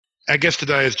Our guest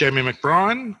today is Jamie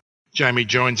McBrien. Jamie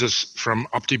joins us from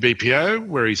OptiBPO,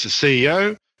 where he's the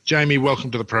CEO. Jamie,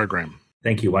 welcome to the program.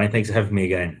 Thank you, Wayne. Thanks for having me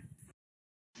again.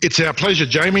 It's our pleasure,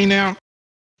 Jamie. Now,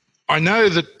 I know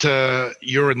that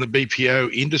you're in the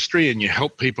BPO industry and you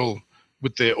help people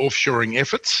with their offshoring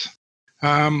efforts.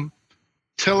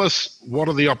 Tell us, what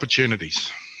are the opportunities?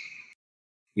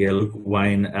 Yeah, look,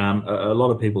 Wayne, a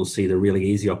lot of people see the really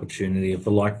easy opportunity of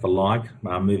the like-for-like,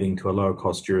 moving to a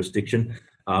lower-cost jurisdiction.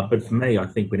 But for me, I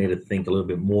think we need to think a little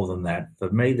bit more than that. For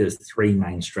me, there's three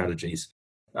main strategies.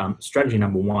 Strategy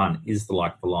number one is the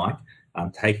like-for-like,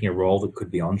 taking a role that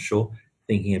could be onshore,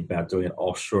 thinking about doing it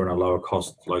offshore in a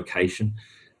lower-cost location,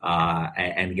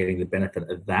 and getting the benefit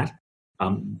of that.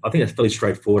 I think that's fairly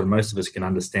straightforward, and most of us can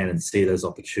understand and see those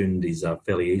opportunities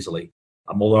fairly easily.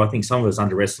 Although I think some of us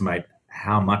underestimate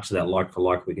how much of that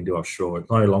like-for-like we can do offshore.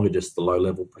 It's no longer just the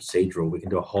low-level procedural. We can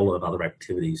do a whole lot of other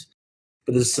activities.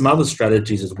 But there's some other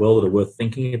strategies as well that are worth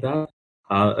thinking about.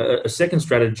 A second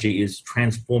strategy is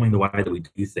transforming the way that we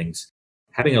do things.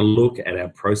 Having a look at our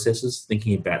processes,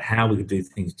 thinking about how we can do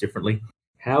things differently,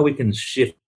 how we can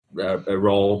shift a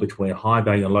role between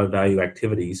high-value and low-value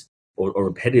activities or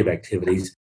repetitive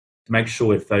activities to make sure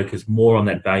we're focused more on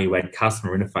that value-add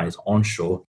customer interface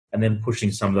onshore and then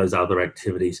pushing some of those other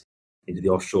activities into the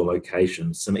offshore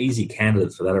locations. Some easy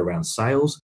candidates for that around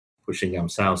sales, pushing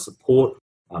sales support,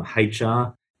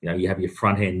 HR. You have your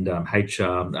front-end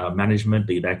HR management,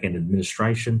 your back-end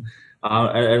administration,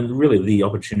 and really the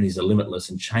opportunities are limitless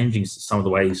in changing some of the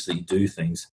ways that you do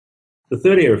things. The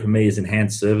third area for me is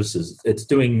enhanced services. It's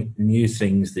doing new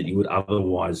things that you would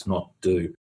otherwise not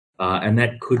do. And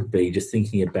that could be just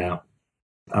thinking about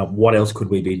what else could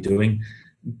we be doing.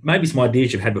 Maybe some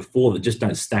ideas you've had before that just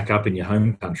don't stack up in your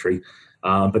home country,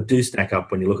 but do stack up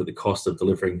when you look at the cost of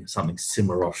delivering something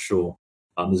similar offshore.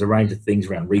 There's a range of things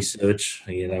around research,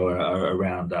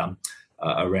 around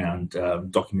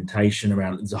documentation,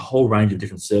 there's a whole range of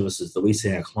different services that we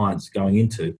see our clients going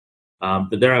into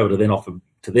that they're able to then offer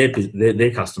to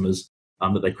their customers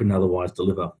that they couldn't otherwise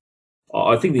deliver.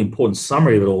 I think the important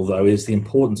summary of it all, though, is the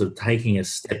importance of taking a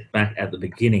step back at the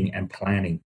beginning and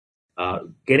planning.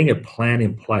 Getting a plan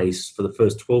in place for the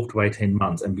first 12 to 18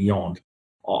 months and beyond,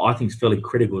 I think is fairly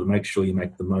critical to make sure you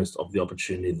make the most of the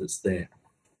opportunity that's there.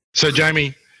 So,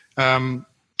 Jamie,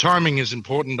 timing is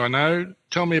important, I know.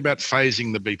 Tell me about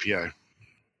phasing the BPO.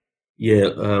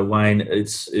 Yeah, Wayne,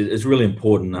 it's really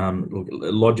important.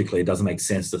 Logically, it doesn't make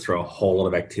sense to throw a whole lot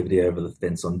of activity over the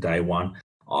fence on day one.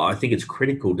 I think it's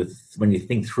critical to, when you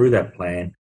think through that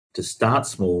plan, to start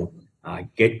small,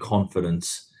 get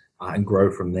confidence, and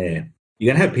grow from there.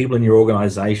 You're going to have people in your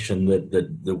organisation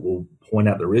that will point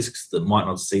out the risks, that might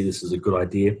not see this as a good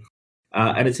idea.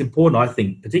 And it's important, I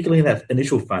think, particularly in that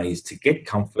initial phase, to get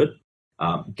comfort,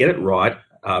 get it right,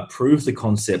 prove the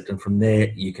concept, and from there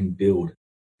you can build.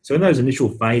 So in those initial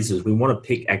phases, we want to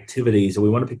pick activities or we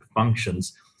want to pick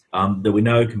functions that we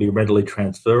know can be readily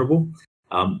transferable,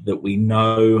 that we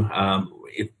know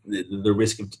if the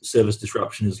risk of service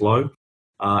disruption is low,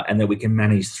 and that we can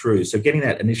manage through. So getting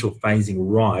that initial phasing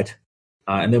right,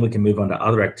 and then we can move on to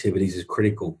other activities is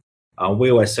critical.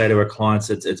 We always say to our clients,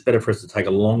 it's better for us to take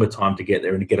a longer time to get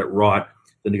there and to get it right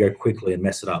than to go quickly and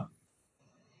mess it up.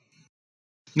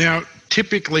 Now,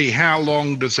 typically, how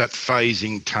long does that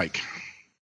phasing take?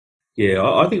 Yeah,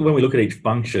 I think when we look at each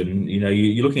function,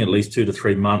 you're looking at least 2 to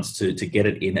 3 months to get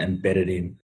it in and bed it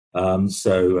in.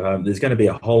 So there's going to be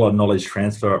a whole lot of knowledge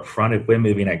transfer up front. If we're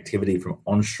moving activity from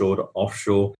onshore to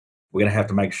offshore, we're going to have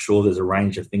to make sure there's a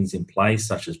range of things in place,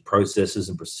 such as processes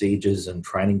and procedures and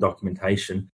training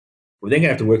documentation. We're then going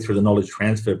to have to work through the knowledge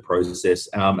transfer process.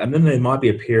 And then there might be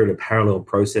a period of parallel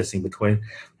processing between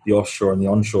the offshore and the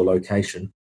onshore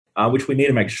location, which we need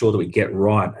to make sure that we get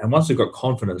right. And once we've got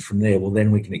confidence from there, well, then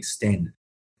we can extend.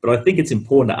 But I think it's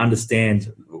important to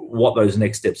understand what those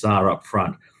next steps are up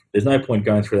front. There's no point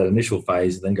going through that initial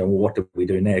phase and then going, well, what do we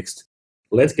do next?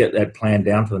 Let's get that plan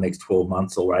down for the next 12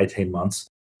 months or 18 months.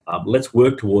 Let's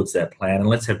work towards that plan and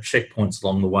let's have checkpoints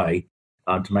along the way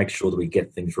to make sure that we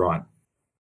get things right.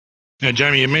 Now,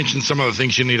 Jamie, you mentioned some of the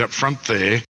things you need up front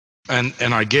there, and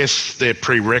I guess they're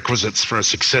prerequisites for a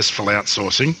successful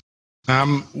outsourcing.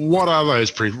 What are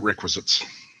those prerequisites?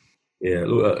 Yeah,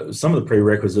 some of the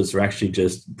prerequisites are actually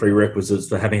just prerequisites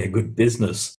for having a good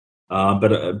business.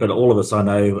 But all of us, I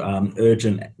know,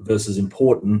 urgent versus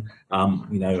important,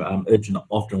 urgent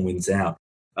often wins out.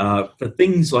 For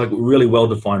things like really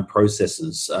well-defined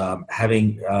processes,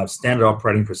 having standard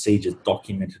operating procedures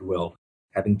documented well,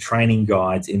 having training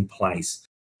guides in place,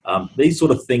 these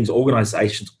sort of things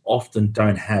organisations often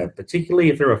don't have, particularly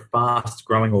if they're a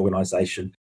fast-growing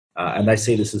organisation and they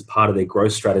see this as part of their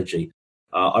growth strategy.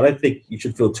 I don't think you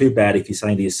should feel too bad if you're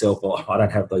saying to yourself, "Oh, I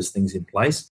don't have those things in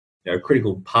place." A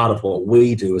critical part of what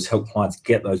we do is help clients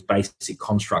get those basic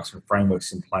constructs and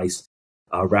frameworks in place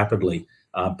rapidly,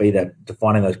 be that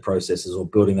defining those processes or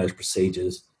building those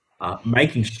procedures,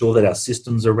 making sure that our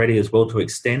systems are ready as well to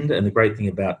extend. And the great thing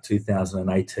about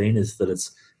 2018 is that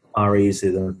it's far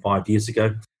easier than 5 years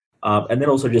ago. And then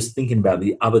also just thinking about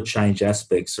the other change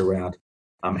aspects around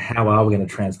how are we going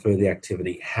to transfer the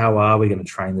activity? How are we going to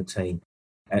train the team?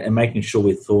 And making sure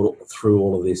we've thought through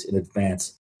all of this in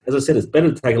advance. As I said, it's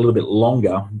better to take a little bit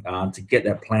longer to get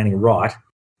that planning right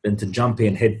than to jump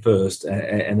in head first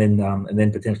and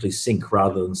then potentially sink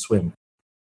rather than swim.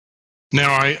 Now,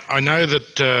 I know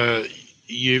that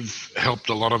you've helped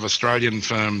a lot of Australian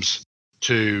firms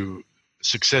to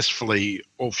successfully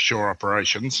offshore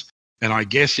operations, and I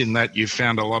guess in that you've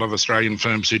found a lot of Australian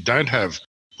firms who don't have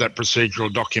that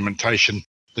procedural documentation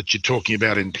that you're talking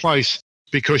about in place,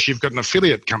 because you've got an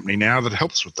affiliate company now that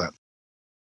helps with that.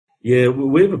 Yeah,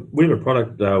 we have a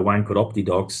product, Wayne, called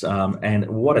OptiDocs, and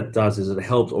what it does is it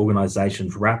helps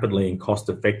organisations rapidly and cost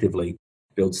effectively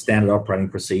build standard operating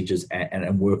procedures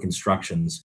and work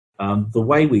instructions. The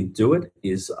way we do it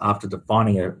is after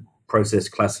defining a process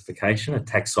classification, a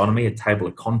taxonomy, a table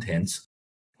of contents,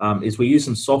 is we use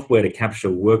some software to capture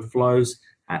workflows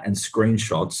and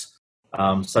screenshots,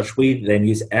 such we then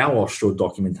use our offshore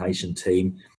documentation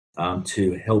team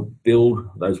to help build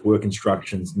those work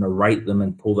instructions, narrate them,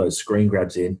 and pull those screen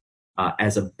grabs in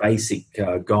as a basic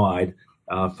guide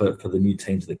for the new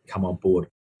teams that come on board.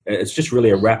 It's just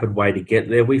really a rapid way to get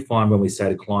there. We find when we say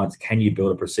to clients, can you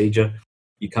build a procedure?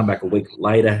 You come back a week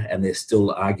later and they're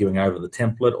still arguing over the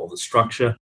template or the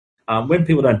structure. When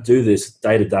people don't do this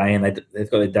day to day and they've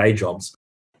got their day jobs,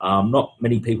 not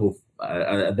many people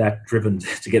are that driven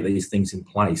to get these things in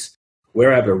place.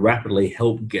 We're able to rapidly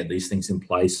help get these things in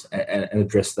place and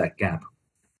address that gap.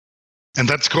 And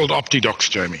that's called OptiDocs,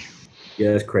 Jamie.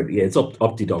 Yeah, that's correct. Yeah, it's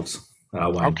OptiDocs.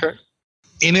 Wayne. Okay.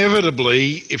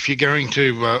 Inevitably, if you're going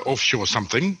to offshore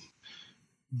something,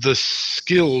 the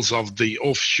skills of the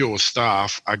offshore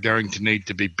staff are going to need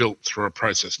to be built through a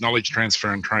process, knowledge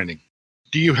transfer and training.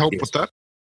 Do you help with that?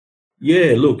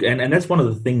 Yeah, look, and that's one of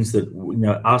the things that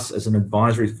us as an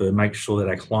advisory firm make sure that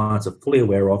our clients are fully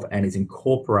aware of and is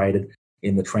incorporated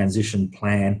in the transition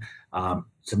plan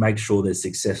to make sure they're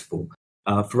successful.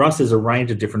 For us, there's a range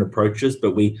of different approaches,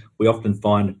 but we often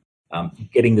find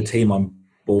getting the team on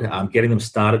board, getting them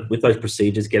started with those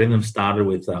procedures, getting them started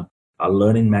with our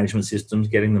learning management systems,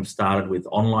 getting them started with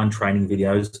online training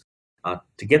videos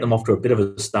to get them off to a bit of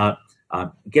a start,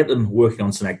 get them working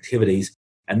on some activities,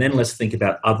 and then let's think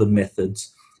about other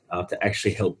methods to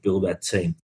actually help build that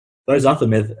team. Those other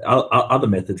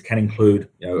methods can include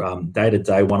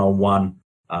day-to-day, one-on-one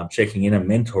checking in and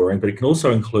mentoring, but it can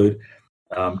also include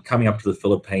coming up to the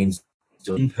Philippines,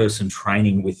 doing in-person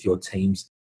training with your teams,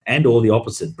 and or the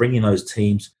opposite, bringing those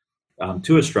teams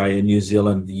to Australia, New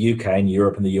Zealand, the UK, and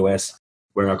Europe and the US,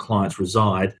 where our clients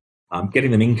reside,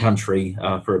 getting them in country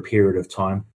for a period of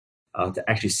time to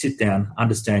actually sit down,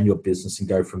 understand your business, and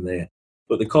go from there.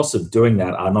 But the costs of doing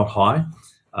that are not high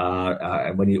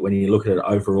when you look at it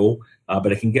overall,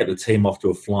 but it can get the team off to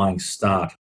a flying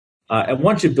start. And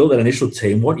once you build that initial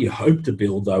team, what you hope to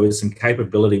build, though, is some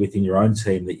capability within your own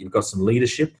team, that you've got some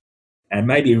leadership and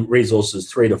maybe resources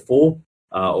 3 to 4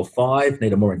 or 5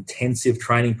 need a more intensive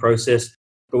training process.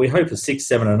 But we hope for 6,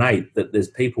 7, and 8 that there's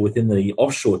people within the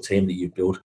offshore team that you've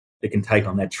built that can take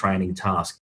on that training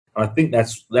task. And I think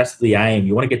that's the aim.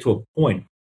 You want to get to a point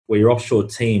where your offshore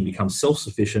team becomes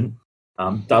self-sufficient,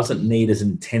 doesn't need as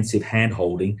intensive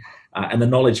hand-holding, and the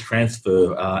knowledge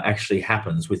transfer actually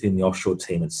happens within the offshore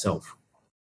team itself.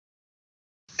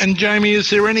 And Jamie, is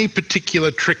there any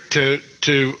particular trick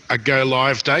to a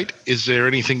go-live date? Is there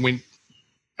anything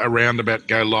around about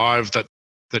go-live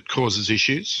that causes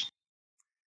issues?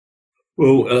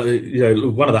 Well,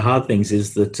 one of the hard things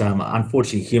is that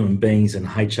unfortunately human beings and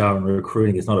HR and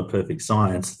recruiting is not a perfect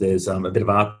science. There's a bit of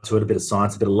art to it, a bit of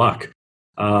science, a bit of luck.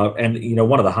 And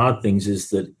one of the hard things is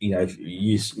that, if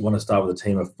you want to start with a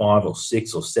team of 5 or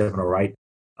 6 or 7 or 8,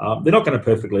 they're not going to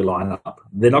perfectly line up.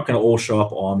 They're not going to all show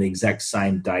up on the exact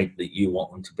same date that you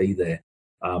want them to be there.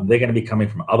 They're going to be coming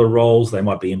from other roles. They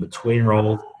might be in between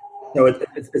roles. So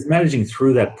it's managing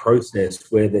through that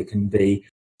process where there can be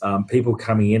people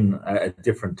coming in at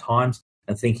different times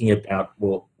and thinking about,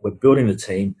 well, we're building the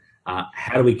team.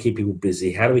 How do we keep people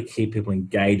busy? How do we keep people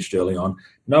engaged early on?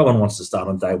 No one wants to start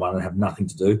on day one and have nothing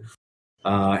to do.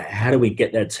 How do we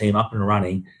get that team up and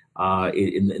running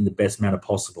in the best manner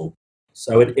possible?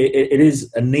 So it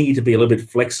is a need to be a little bit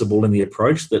flexible in the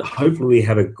approach, that hopefully we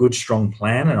have a good, strong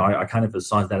plan, and I can't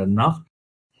emphasize that enough.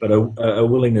 but a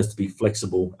willingness to be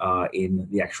flexible in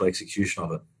the actual execution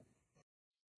of it.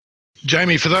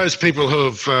 Jamie, for those people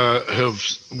who've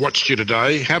watched you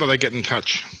today, how do they get in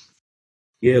touch?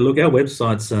 Yeah, look, our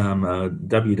website's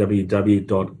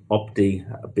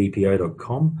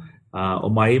www.optibpo.com,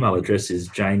 or my email address is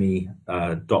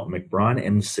jamie.mcbrien,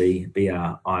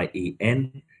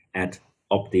 MCBRIEN,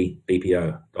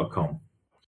 @optibpo.com.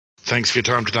 Thanks for your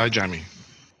time today, Jamie.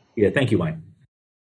 Yeah, thank you, Wayne.